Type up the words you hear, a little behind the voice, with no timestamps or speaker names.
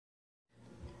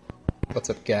What's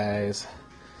up, guys?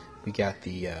 We got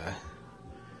the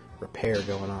repair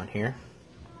going on here.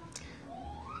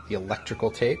 The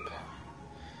electrical tape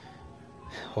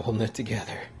holding it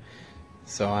together.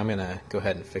 So I'm gonna go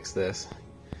ahead and fix this,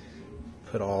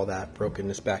 put all that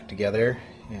brokenness back together,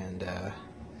 and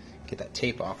get that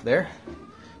tape off there.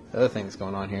 The other thing that's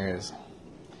going on here is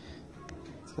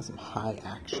it's got some high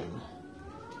action.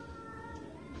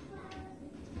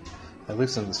 I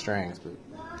loosened the strings, but you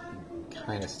can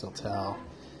kind of still tell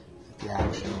that the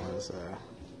action was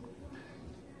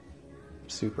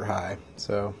super high.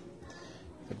 So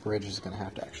the bridge is going to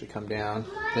have to actually come down.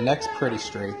 The neck's pretty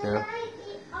straight though.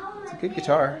 It's a good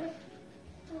guitar.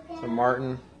 It's a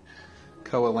Martin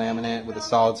Koa laminate with a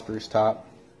solid spruce top.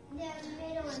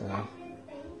 So,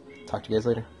 talk to you guys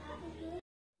later.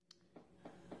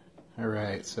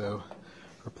 Alright, so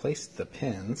replaced the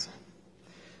pins.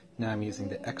 Now I'm using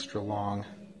the extra long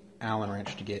Allen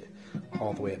wrench to get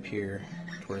all the way up here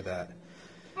to where that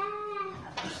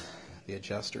the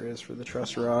adjuster is for the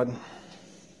truss rod.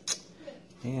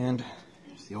 And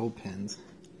here's the old pins.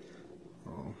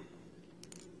 Oh,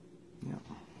 yeah.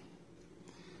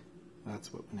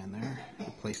 That's what went in there.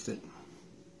 Replaced it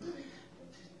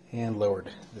and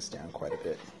lowered this down quite a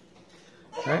bit.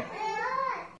 Alright.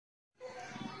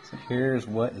 So here's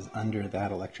what is under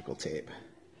that electrical tape.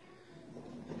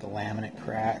 The laminate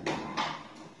crack.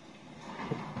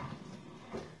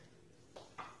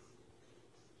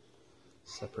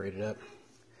 Separate it up.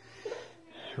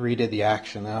 Redid the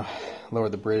action though.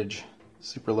 Lowered the bridge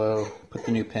super low, put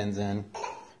the new pins in.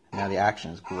 Now the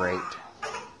action is great.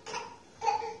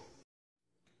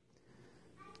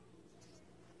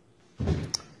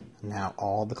 Now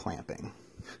all the clamping.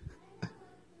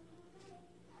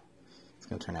 It's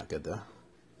going to turn out good though.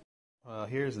 Well,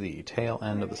 here's the tail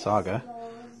end of the saga.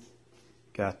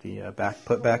 Got the back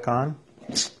put back on.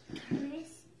 You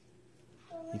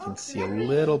can see a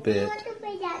little bit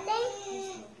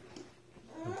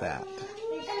of that.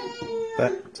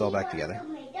 But it's all back together.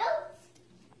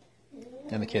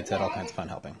 And the kids had all kinds of fun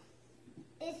helping.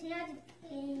 It's not a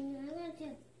game. I'm going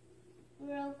to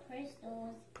roll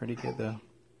crystals. Pretty good though.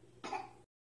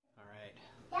 Alright,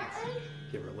 let's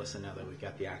give her a listen now that we've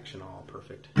got the action all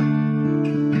perfect.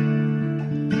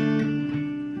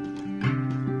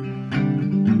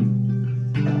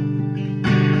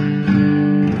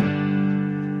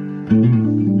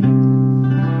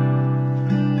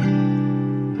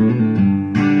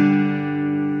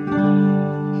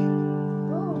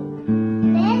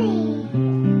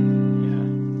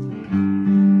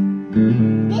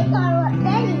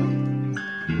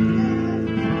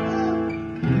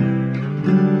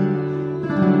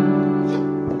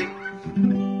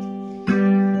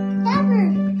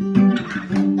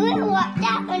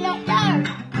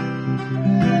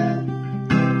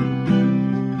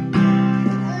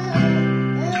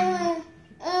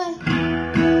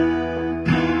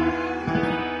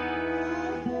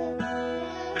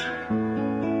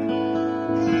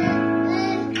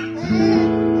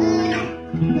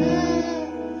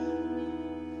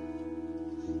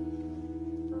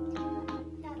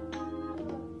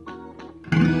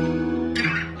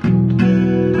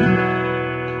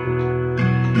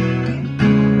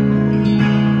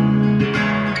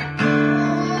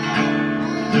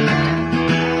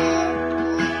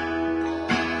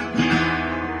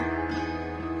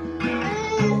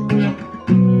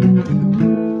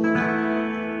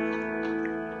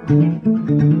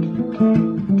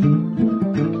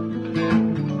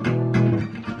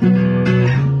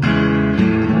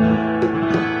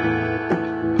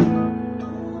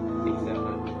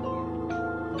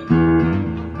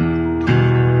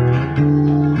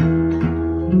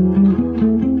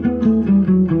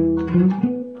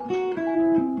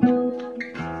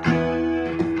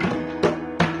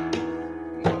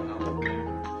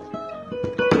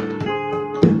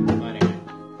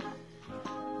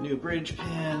 New bridge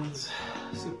pins,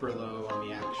 super low on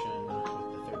the action with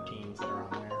the 13s that are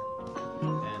on there,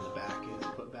 and the back is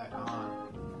put back on,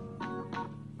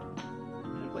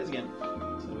 and it plays again.